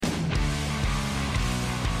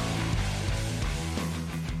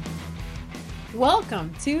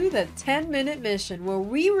Welcome to the 10-Minute Mission, where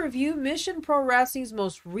we review Mission Pro Wrestling's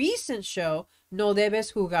most recent show, No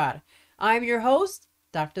Debes Jugar. I'm your host,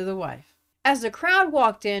 Dr. The Wife. As the crowd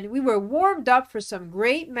walked in, we were warmed up for some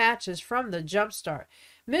great matches from the jumpstart.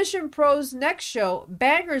 Mission Pro's next show,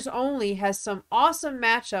 Bangers Only, has some awesome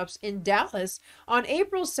matchups in Dallas on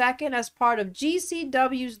April 2nd as part of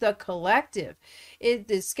GCW's The Collective. It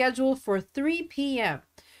is scheduled for 3 p.m.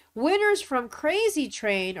 Winners from Crazy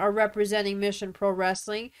Train are representing Mission Pro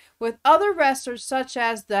Wrestling, with other wrestlers such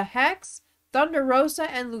as The Hex, Thunder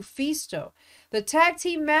Rosa, and Lufisto. The tag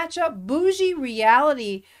team matchup, Bougie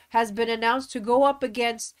Reality, has been announced to go up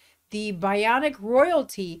against the Bionic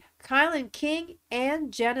Royalty, Kylan King,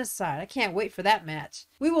 and Genocide. I can't wait for that match.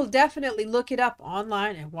 We will definitely look it up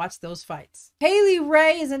online and watch those fights. Haley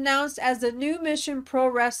Ray is announced as the new Mission Pro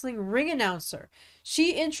Wrestling ring announcer.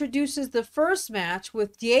 She introduces the first match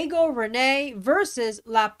with Diego Rene versus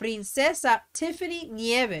La Princesa Tiffany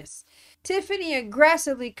Nieves. Tiffany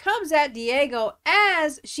aggressively comes at Diego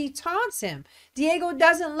as she taunts him. Diego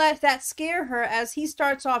doesn't let that scare her as he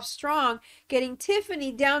starts off strong, getting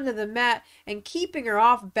Tiffany down to the mat and keeping her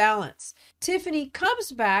off balance. Tiffany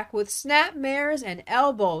comes back with snap mares and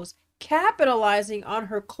elbows, capitalizing on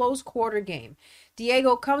her close quarter game.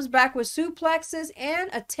 Diego comes back with suplexes and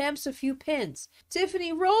attempts a few pins.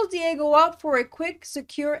 Tiffany rolls Diego up for a quick,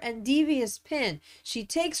 secure, and devious pin. She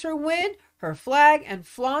takes her win, her flag, and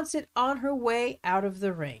flaunts it on her way out of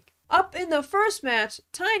the ring. Up in the first match,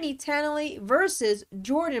 Tiny Tennelly versus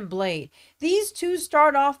Jordan Blade. These two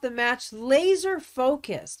start off the match laser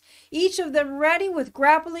focused, each of them ready with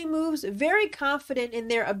grappling moves, very confident in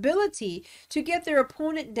their ability to get their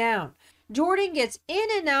opponent down. Jordan gets in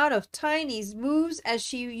and out of Tiny's moves as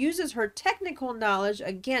she uses her technical knowledge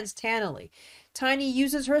against Tennelly. Tiny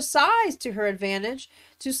uses her size to her advantage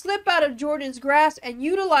to slip out of Jordan's grasp and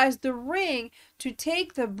utilize the ring to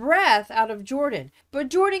take the breath out of Jordan. But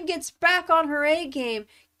Jordan gets back on her A game,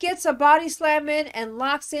 gets a body slam in, and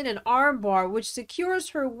locks in an armbar, which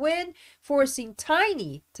secures her win, forcing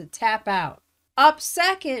Tiny to tap out. Up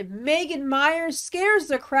second, Megan Myers scares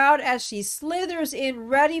the crowd as she slithers in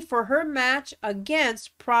ready for her match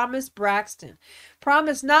against Promise Braxton.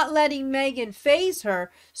 Promise, not letting Megan phase her,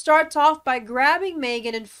 starts off by grabbing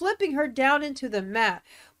Megan and flipping her down into the mat.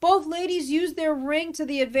 Both ladies use their ring to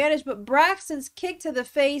the advantage, but Braxton's kick to the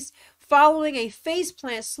face following a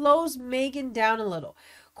faceplant slows Megan down a little.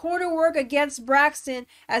 Corner work against Braxton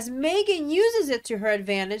as Megan uses it to her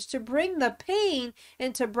advantage to bring the pain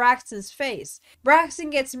into Braxton's face. Braxton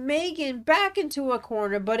gets Megan back into a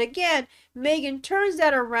corner, but again, Megan turns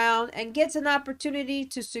that around and gets an opportunity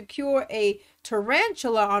to secure a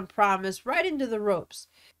tarantula on Promise right into the ropes.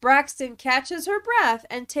 Braxton catches her breath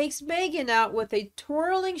and takes Megan out with a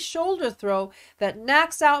twirling shoulder throw that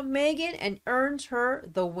knocks out Megan and earns her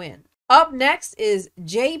the win. Up next is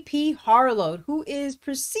J.P. Harlow, who is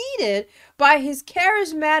preceded by his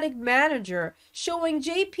charismatic manager, showing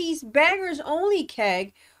J.P.'s Bangers Only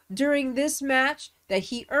keg during this match that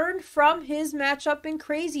he earned from his matchup in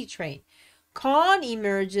Crazy Train. Khan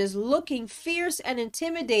emerges looking fierce and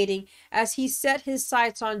intimidating as he set his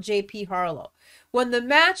sights on J.P. Harlow. When the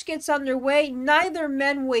match gets underway, neither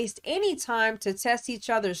men waste any time to test each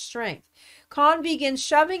other's strength. Khan begins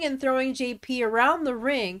shoving and throwing J.P. around the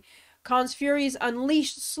ring. Khan's fury is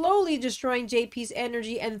unleashed, slowly destroying JP's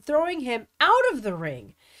energy and throwing him out of the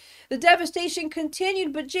ring. The devastation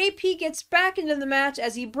continued, but JP gets back into the match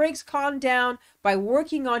as he breaks Khan down by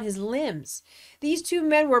working on his limbs. These two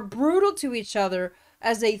men were brutal to each other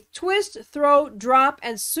as they twist, throw, drop,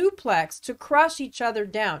 and suplex to crush each other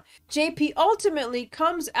down. JP ultimately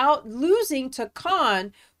comes out losing to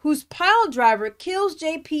Khan, whose pile driver kills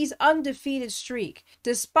JP's undefeated streak.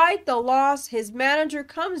 Despite the loss, his manager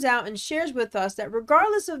comes out and shares with us that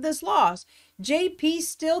regardless of this loss, JP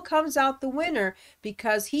still comes out the winner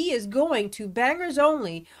because he is going to Bangers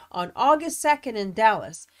Only on August 2nd in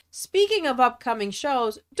Dallas. Speaking of upcoming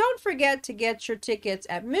shows, don't forget to get your tickets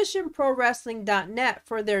at missionprowrestling.net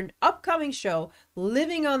for their upcoming show,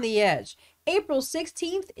 Living on the Edge, April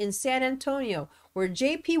 16th in San Antonio, where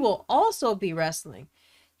JP will also be wrestling.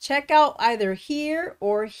 Check out either here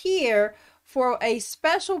or here for a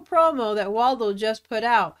special promo that Waldo just put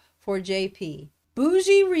out for JP.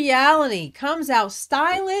 Bougie Reality comes out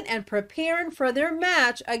styling and preparing for their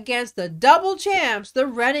match against the double champs, the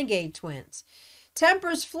Renegade Twins.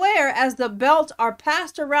 Tempers flare as the belts are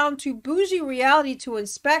passed around to Bougie Reality to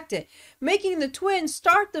inspect it, making the twins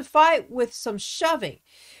start the fight with some shoving.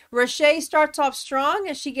 Roche starts off strong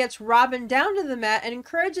as she gets Robin down to the mat and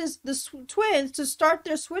encourages the twins to start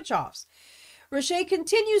their switch-offs. Ricochet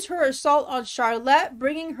continues her assault on Charlotte,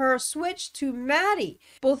 bringing her switch to Maddie.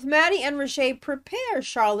 Both Maddie and Ricochet prepare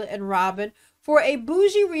Charlotte and Robin for a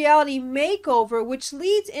Bougie Reality makeover, which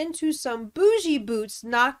leads into some bougie boots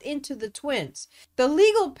knocked into the twins. The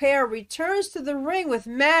legal pair returns to the ring with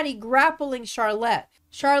Maddie grappling Charlotte.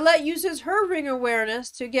 Charlotte uses her ring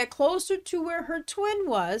awareness to get closer to where her twin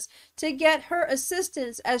was to get her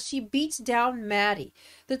assistance as she beats down Maddie.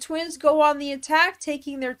 The twins go on the attack,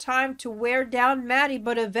 taking their time to wear down Maddie,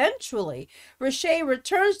 but eventually Ricochet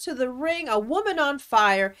returns to the ring, a woman on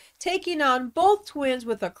fire, taking on both twins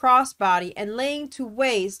with a crossbody and laying to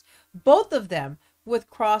waste both of them with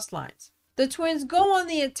cross lines. The twins go on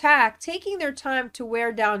the attack, taking their time to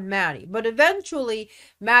wear down Maddie, but eventually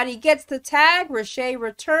Maddie gets the tag, Ricochet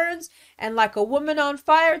returns, and like a woman on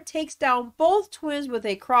fire, takes down both twins with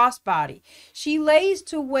a crossbody. She lays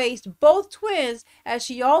to waste both twins as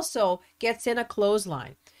she also gets in a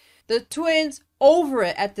clothesline. The twins over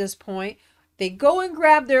it at this point. They go and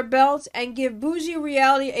grab their belts and give Bougie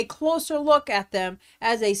Reality a closer look at them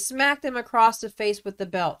as they smack them across the face with the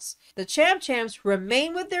belts. The Champs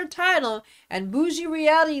remain with their title, and Bougie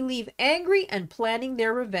Reality leave angry and planning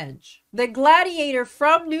their revenge. The Gladiator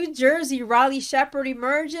from New Jersey, Riley Shepard,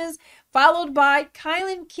 emerges, followed by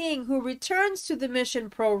Kylan King, who returns to the Mission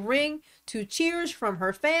Pro ring to cheers from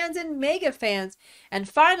her fans and mega fans. And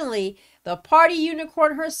finally, the party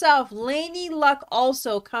unicorn herself, Lanie Luck,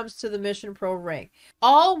 also comes to the Mission Pro ring.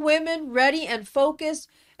 All women ready and focused,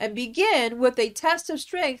 and begin with a test of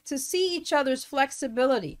strength to see each other's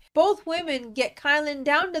flexibility. Both women get Kylan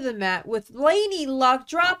down to the mat, with Lanie Luck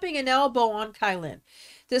dropping an elbow on Kylan.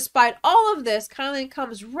 Despite all of this, Kylan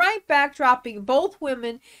comes right back, dropping both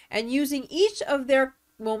women and using each of their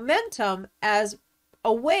momentum as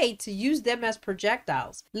a way to use them as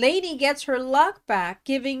projectiles. Lanie gets her luck back,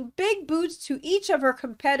 giving big boots to each of her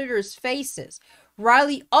competitors' faces.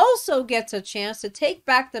 Riley also gets a chance to take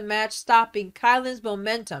back the match, stopping Kylan's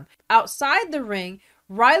momentum. Outside the ring,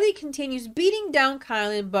 Riley continues beating down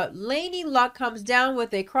Kylan, but Lanie Luck comes down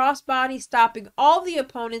with a crossbody, stopping all the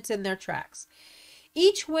opponents in their tracks.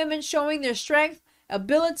 Each woman showing their strength,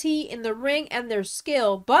 ability in the ring, and their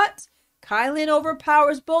skill, but Kylan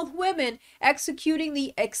overpowers both women, executing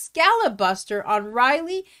the Excalibuster on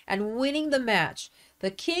Riley and winning the match.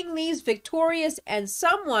 The King leaves victorious, and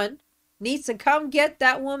someone needs to come get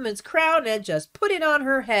that woman's crown and just put it on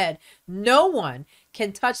her head. No one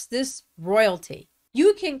can touch this royalty.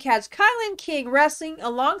 You can catch Kylan King wrestling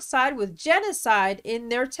alongside with Genocide in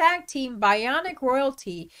their tag team Bionic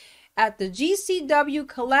Royalty at the GCW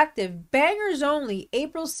Collective Bangers Only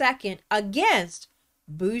April 2nd against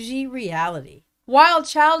Bougie Reality. Wild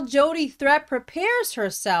Child Jody Threat prepares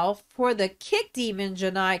herself for the Kick Demon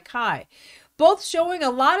Janai Kai, both showing a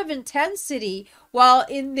lot of intensity while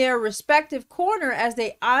in their respective corner as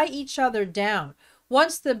they eye each other down.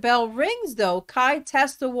 Once the bell rings, though, Kai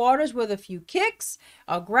tests the waters with a few kicks,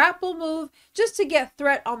 a grapple move, just to get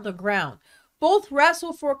Threat on the ground. Both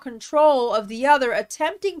wrestle for control of the other,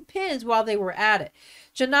 attempting pins while they were at it.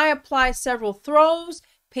 Janai applies several throws,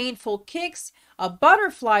 painful kicks, a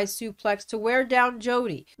butterfly suplex to wear down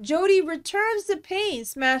Jody. Jody returns the pain,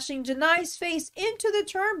 smashing Janai's face into the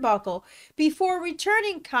turnbuckle before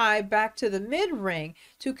returning Kai back to the mid-ring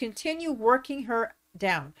to continue working her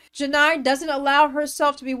down. Janai doesn't allow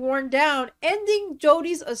herself to be worn down, ending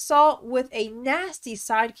Jody's assault with a nasty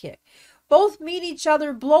sidekick. Both meet each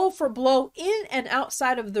other blow for blow in and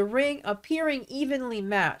outside of the ring, appearing evenly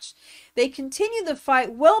matched. They continue the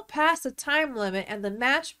fight well past the time limit and the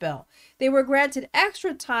match bell. They were granted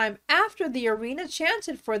extra time after the arena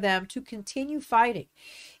chanted for them to continue fighting.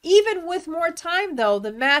 Even with more time, though,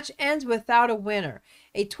 the match ends without a winner.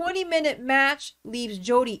 A 20-minute match leaves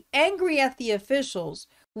Jody angry at the officials.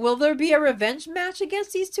 Will there be a revenge match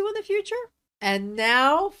against these two in the future? And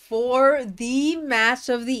now for the match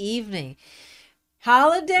of the evening.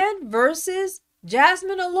 Holiday versus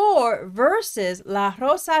Jasmine Allure versus La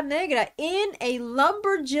Rosa Negra in a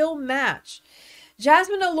Lumberjill match.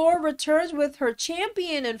 Jasmine Allure returns with her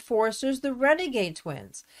champion enforcers, the Renegade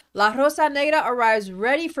Twins. La Rosa Negra arrives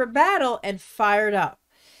ready for battle and fired up.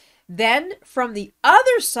 Then, from the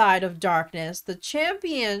other side of darkness, the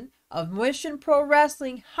champion of Mission Pro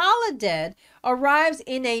Wrestling, Holiday, arrives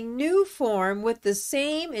in a new form with the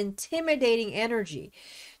same intimidating energy.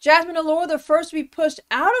 Jasmine Allure, the first to be pushed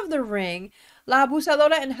out of the ring, La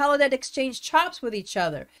Abusadora and Holiday exchange chops with each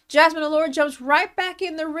other. Jasmine Allure jumps right back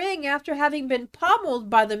in the ring after having been pummeled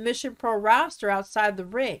by the Mission Pro roster outside the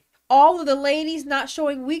ring. All of the ladies, not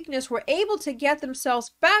showing weakness, were able to get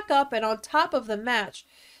themselves back up and on top of the match.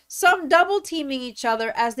 some double teaming each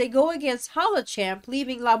other as they go against Holochamp,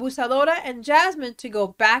 leaving La Abusadora and Jasmine to go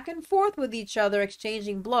back and forth with each other,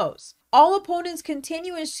 exchanging blows. All opponents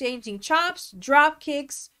continue exchanging chops, drop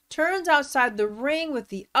kicks, turns outside the ring with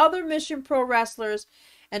the other Mission Pro wrestlers,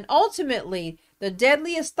 and ultimately, the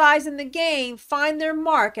deadliest thighs in the game find their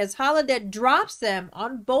mark as Holidead drops them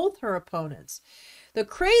on both her opponents. The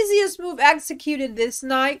craziest move executed this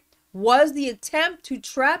night was the attempt to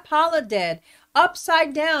trap Holidead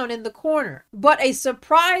upside down in the corner. But a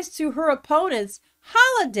surprise to her opponents,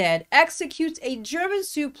 Holidead executes a German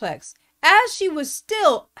suplex as she was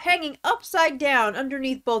still hanging upside down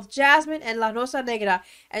underneath both Jasmine and La Rosa Negra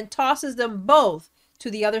and tosses them both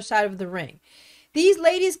to the other side of the ring. These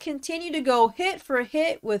ladies continue to go hit for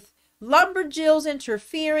hit with Lumberjills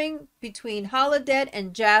interfering between Holidead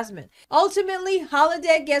and Jasmine. Ultimately,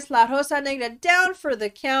 Holidead gets La Rosa Negra down for the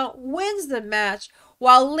count, wins the match,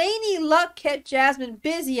 while Lady Luck kept Jasmine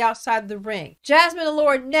busy outside the ring. Jasmine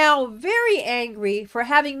Allure now very angry for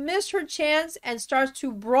having missed her chance and starts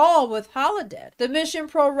to brawl with Holidead. The Mission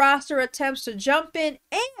Pro roster attempts to jump in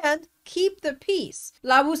and keep the peace.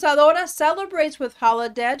 La Abusadora celebrates with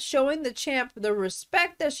Holidead, showing the champ the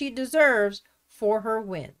respect that she deserves for her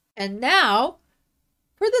win. And now,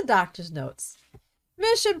 for the doctor's notes.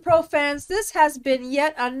 Mission Pro fans, this has been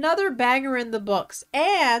yet another banger in the books,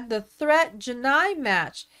 and the Threat Janai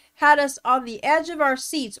match had us on the edge of our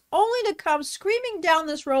seats, only to come screaming down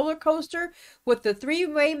this roller coaster with the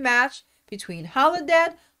three-way match between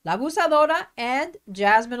Holidead, La Abusadora, and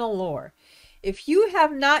Jasmine Allure. If you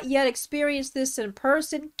have not yet experienced this in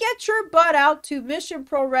person, get your butt out to Mission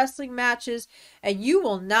Pro Wrestling matches, and you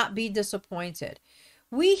will not be disappointed.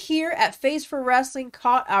 We here at Face for Wrestling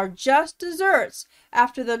caught our just desserts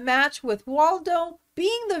after the match, with Waldo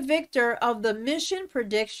being the victor of the Mission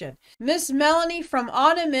prediction. Miss Melanie from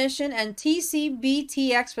On a Mission and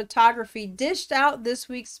TCBTX Photography dished out this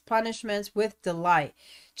week's punishments with delight.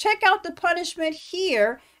 Check out the punishment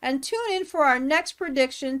here and tune in for our next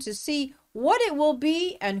prediction to see what it will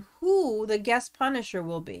be and who the guest punisher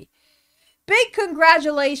will be. Big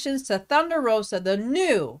congratulations to Thunder Rosa, the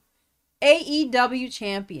new AEW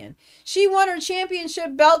champion. She won her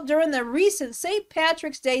championship belt during the recent St.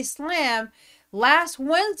 Patrick's Day Slam last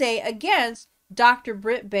Wednesday against Dr.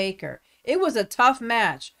 Britt Baker. It was a tough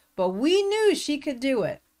match, but we knew she could do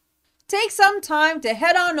it. Take some time to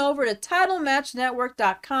head on over to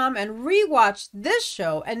TitleMatchNetwork.com and rewatch this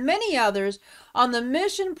show and many others on the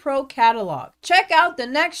Mission Pro catalog. Check out the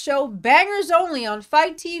next show, Bangers Only, on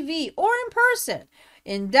Fight TV or in person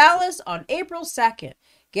in Dallas on April 2nd.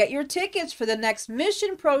 Get your tickets for the next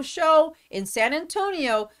Mission Pro show in San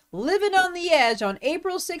Antonio, Living on the Edge, on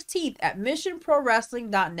April 16th at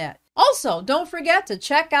missionprowrestling.net. Also, don't forget to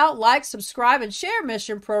check out, like, subscribe, and share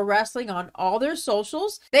Mission Pro Wrestling on all their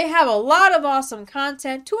socials. They have a lot of awesome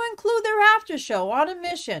content to include their after show, On a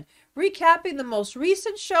Mission, recapping the most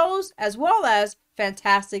recent shows as well as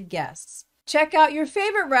fantastic guests. Check out your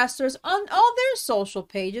favorite wrestlers on all their social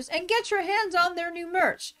pages and get your hands on their new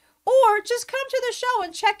merch. Or just come to the show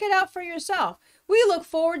and check it out for yourself. We look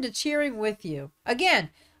forward to cheering with you.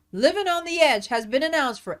 Again, Living on the Edge has been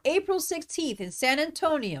announced for April 16th in San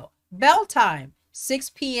Antonio. Bell time,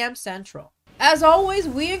 6 p.m. Central. As always,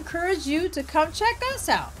 we encourage you to come check us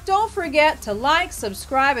out. Don't forget to like,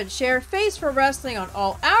 subscribe, and share Face for Wrestling on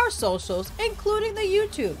all our socials, including the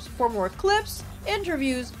YouTubes, for more clips,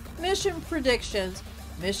 interviews, mission predictions,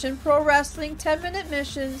 Mission Pro Wrestling 10-minute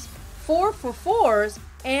missions, 4 for 4s,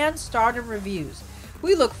 and Stardom reviews.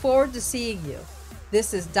 We look forward to seeing you.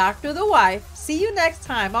 This is Dr. The Wife. See you next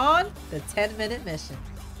time on the 10-Minute Mission.